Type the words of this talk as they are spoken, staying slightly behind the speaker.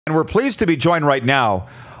And we're pleased to be joined right now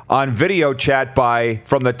on video chat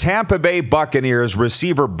from the Tampa Bay Buccaneers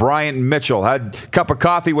receiver Bryant Mitchell. Had a cup of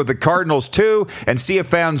coffee with the Cardinals too, and CF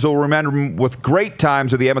fans will remember him with great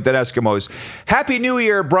times with the Edmonton Eskimos. Happy New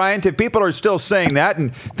Year, Bryant, if people are still saying that,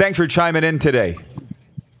 and thanks for chiming in today.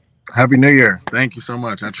 Happy New Year. Thank you so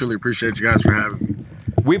much. I truly appreciate you guys for having me.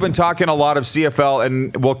 We've been talking a lot of CFL,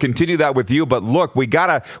 and we'll continue that with you. But look,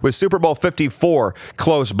 with Super Bowl 54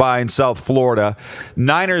 close by in South Florida,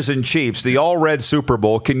 Niners and Chiefs, the all-red Super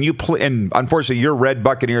Bowl. Can you play? And unfortunately, your red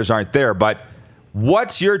Buccaneers aren't there. But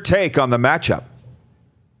what's your take on the matchup?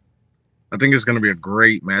 I think it's going to be a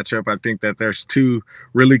great matchup. I think that there's two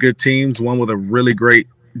really good teams, one with a really great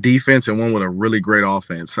defense and one with a really great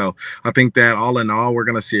offense. So I think that all in all, we're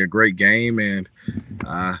going to see a great game. And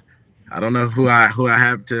I don't know who I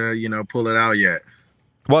have to, pull it out yet.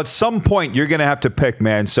 Well, at some point, you're going to have to pick,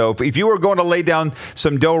 man. So if you were going to lay down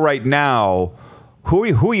some dough right now, who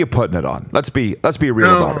are you putting it on? Let's be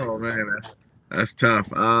real about it. Oh, man, that's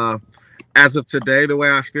tough. As of today, the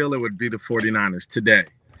way I feel, it would be the 49ers today.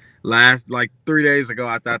 Like 3 days ago,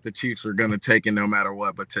 I thought the Chiefs were going to take it no matter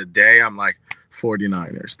what. But today, I'm like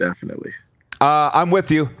 49ers, definitely. I'm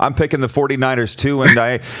with you. I'm picking the 49ers too, and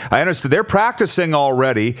I understand they're practicing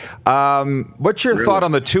already. What's your thought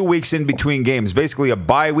on the 2 weeks in between games? Basically a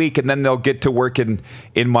bye week, and then they'll get to work in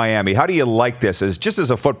Miami. How do you like this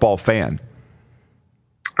as a football fan?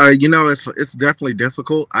 It's definitely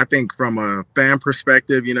difficult. I think from a fan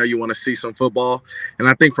perspective, you want to see some football, and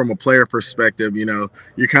I think from a player perspective,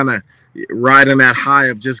 you're kind of riding that high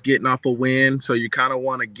of just getting off a win, so you kind of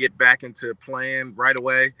want to get back into playing right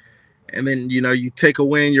away. And then, you take a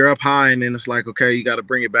win, you're up high, and then it's like, okay, you got to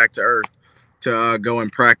bring it back to earth to go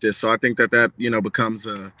and practice. So I think that becomes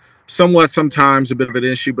sometimes a bit of an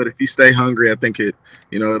issue. But if you stay hungry, I think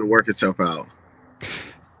it'll work itself out.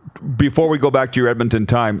 Before we go back to your Edmonton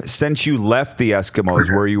time, since you left the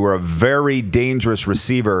Eskimos, where you were a very dangerous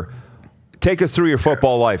receiver, take us through your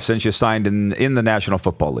football life since you signed in the National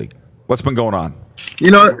Football League. What's been going on?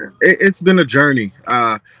 It's been a journey.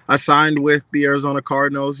 I signed with the Arizona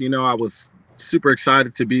Cardinals. I was super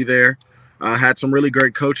excited to be there. I had some really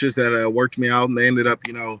great coaches that worked me out, and they ended up,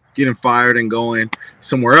 getting fired and going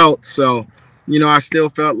somewhere else. So, I still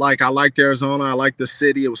felt like I liked Arizona. I liked the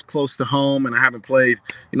city. It was close to home, and I haven't played,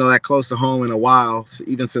 that close to home in a while,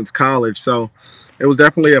 even since college. So it was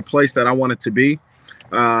definitely a place that I wanted to be.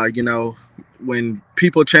 When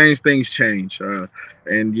people change, things change.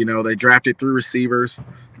 And they drafted 3 receivers,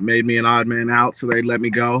 made me an odd man out, so they let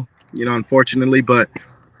me go, unfortunately. But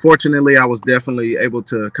fortunately, I was definitely able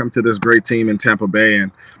to come to this great team in Tampa Bay.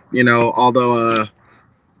 And, although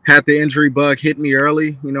had the injury bug hit me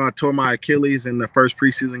early, I tore my Achilles in the first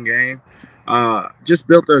preseason game. Just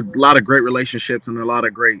built a lot of great relationships and a lot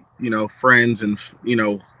of great, friends and,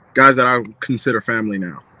 guys that I consider family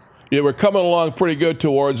now. Yeah, we're coming along pretty good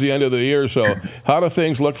towards the end of the year. So how do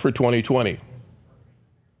things look for 2020?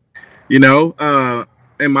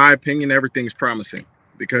 In my opinion, everything's promising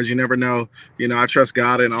because you never know. I trust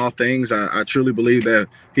God in all things. I truly believe that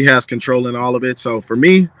he has control in all of it. So for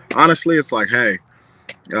me, honestly, it's like, hey,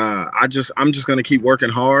 I'm just going to keep working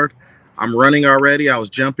hard. I'm running already. I was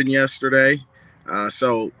jumping yesterday.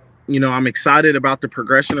 So, I'm excited about the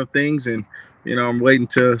progression of things, and, I'm waiting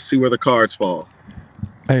to see where the cards fall.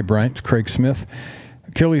 Hey, Bryant, it's Craig Smith.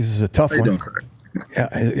 Achilles is a tough one. Yeah,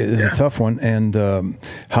 it is a tough one. And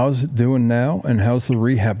how's it doing now, and how's the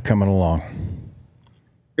rehab coming along?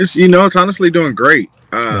 It's honestly doing great.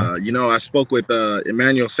 I spoke with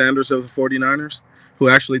Emmanuel Sanders of the 49ers, who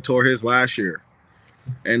actually tore his last year.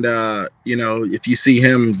 And, if you see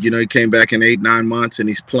him, he came back in 8-9 months, and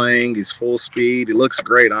he's playing. He's full speed. He looks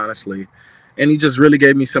great, honestly. And he just really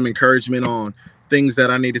gave me some encouragement on things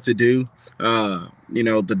that I needed to do.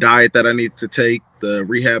 The diet that I needed to take, the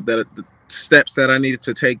rehab, the steps that I needed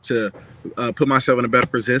to take to put myself in a better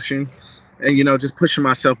position. And, just pushing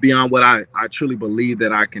myself beyond what I truly believe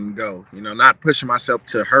that I can go. Not pushing myself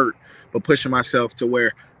to hurt, but pushing myself to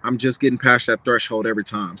where I'm just getting past that threshold every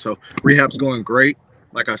time. So rehab's going great.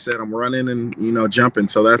 Like I said, I'm running and, jumping.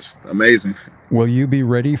 So that's amazing. Will you be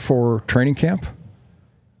ready for training camp?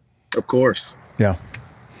 Of course. Yeah.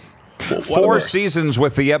 4 seasons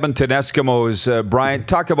with the Edmonton Eskimos. Bryant,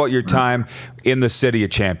 talk about your time in the City of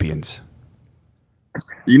Champions.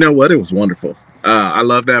 You know what? It was wonderful. I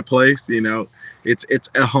love that place. It's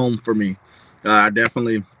a home for me. I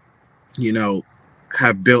definitely,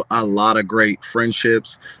 have built a lot of great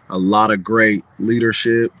friendships, a lot of great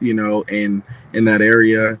leadership, in that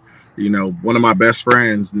area. One of my best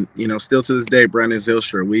friends, still to this day, Brandon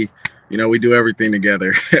Zilstra, we You know, we do everything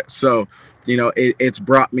together. So, you know, it's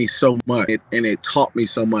brought me so much, and it taught me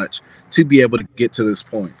so much to be able to get to this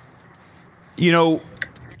point. You know,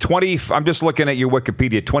 I'm just looking at your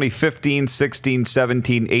Wikipedia, 2015, 16,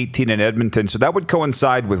 17, 18 in Edmonton. So that would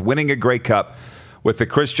coincide with winning a Grey Cup with the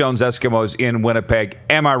Chris Jones Eskimos in Winnipeg.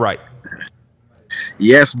 Am I right?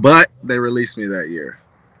 Yes, but they released me that year.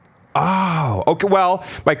 Oh, okay. Well,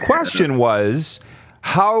 my question was,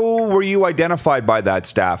 how were you identified by that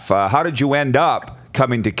staff? How did you end up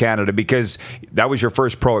coming to Canada? Because that was your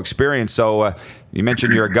first pro experience. So you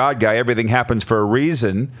mentioned you're a God guy. Everything happens for a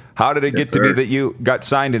reason. How did it get to be that you got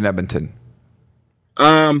signed in Edmonton?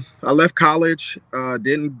 I left college,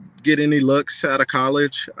 didn't get any looks out of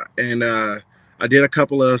college, and I did a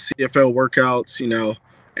couple of CFL workouts, you know,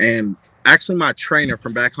 and actually my trainer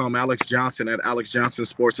from back home, Alex Johnson at Alex Johnson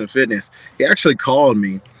Sports and Fitness, he actually called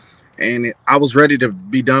me, and I was ready to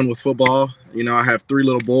be done with football. You know, I have 3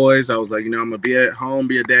 little boys. I was like, you know, I'm going to be at home,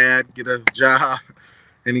 be a dad, get a job.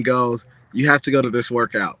 And he goes, you have to go to this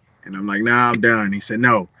workout. And I'm like, nah, I'm done. He said,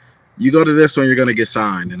 no, you go to this one, you're going to get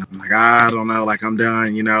signed. And I'm like, I don't know, like I'm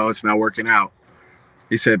done, you know, it's not working out.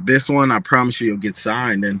 He said, this one, I promise you, you'll get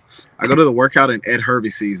signed. And I go to the workout and Ed Hervey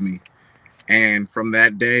sees me. And from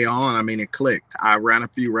that day on, I mean, it clicked. I ran a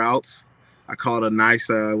few routes. I called a nice,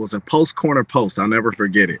 it was a corner post. I'll never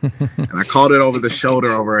forget it. And I called it over the shoulder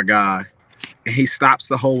over a guy. And he stops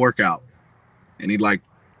the whole workout. And he like,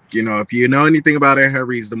 you know, if you know anything about Ed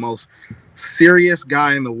Hervey, he's the most serious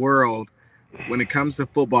guy in the world when it comes to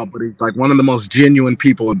football, but he's like one of the most genuine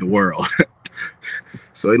people in the world.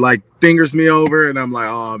 So he like fingers me over and I'm like,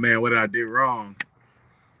 oh man, what did I do wrong?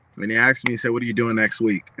 And he asked me, he said, what are you doing next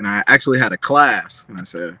week? And I actually had a class. And I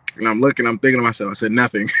said, and I'm thinking to myself, I said,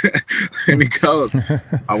 nothing. And he goes,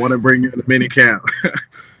 I want to bring you in the mini camp.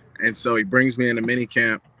 And so he brings me in the mini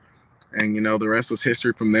camp. And, you know, the rest was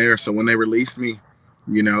history from there. So when they released me,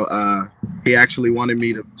 you know, he actually wanted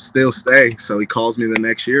me to still stay. So he calls me the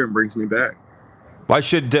next year and brings me back.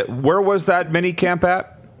 Where was that mini camp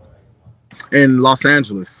at? In Los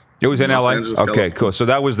Angeles. It was in Los LA? Angeles, okay, California. cool. So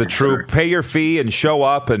that was the true Sure. pay your fee and show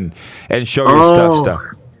up and show your stuff.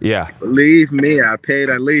 Yeah. Believe me, I paid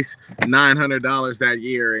at least $900 that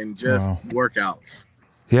year in just workouts.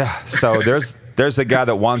 Yeah, so there's a guy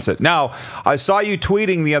that wants it. Now, I saw you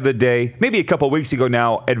tweeting the other day, maybe a couple of weeks ago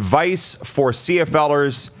now, advice for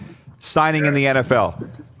CFLers signing in the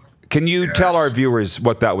NFL. Can you tell our viewers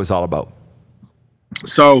what that was all about?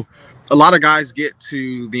 So a lot of guys get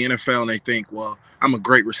to the NFL and they think, well, I'm a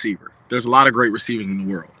great receiver. There's a lot of great receivers in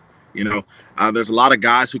the world. You know, there's a lot of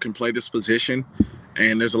guys who can play this position,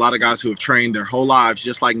 and there's a lot of guys who have trained their whole lives,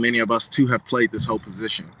 just like many of us too have played this whole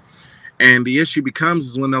position. And the issue becomes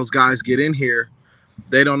is when those guys get in here,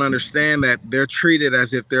 they don't understand that they're treated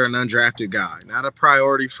as if they're an undrafted guy, not a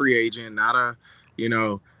priority free agent, not a, you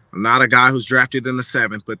know, not a guy who's drafted in the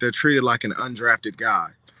 7th, but they're treated like an undrafted guy.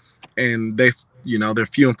 And they, you know, they're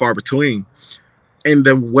few and far between. And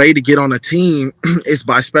the way to get on a team is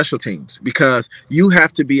by special teams, because you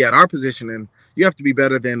have to be at our position and you have to be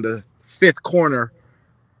better than the 5th corner,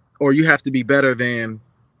 or you have to be better than,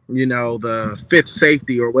 you know, the 5th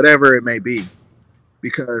safety or whatever it may be,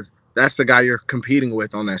 because that's the guy you're competing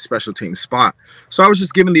with on that special team spot. So I was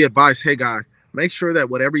just giving the advice, hey guys, make sure that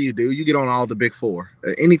whatever you do, you get on all the big 4.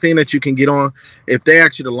 Anything that you can get on, if they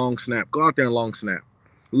ask you to long snap, go out there and long snap.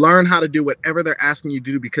 Learn how to do whatever they're asking you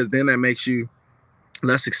to do, because then that makes you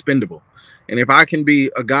less expendable. And if I can be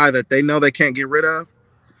a guy that they know they can't get rid of,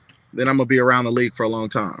 then I'm going to be around the league for a long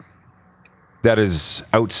time. That is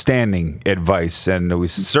outstanding advice, and we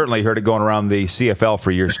certainly heard it going around the CFL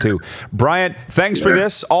for years too. Bryant, thanks for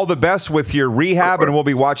this. All the best with your rehab, and we'll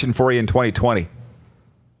be watching for you in 2020.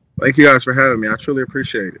 Thank you guys for having me. I truly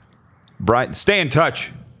appreciate it. Bryant, stay in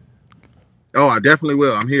touch. Oh, I definitely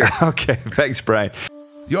will. I'm here. Okay, thanks, Bryant.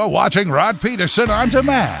 You're watching Rod Pedersen On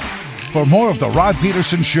Demand. For more of The Rod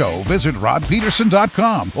Pedersen Show, visit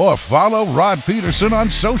rodpedersen.com or follow Rod Pedersen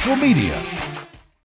on social media.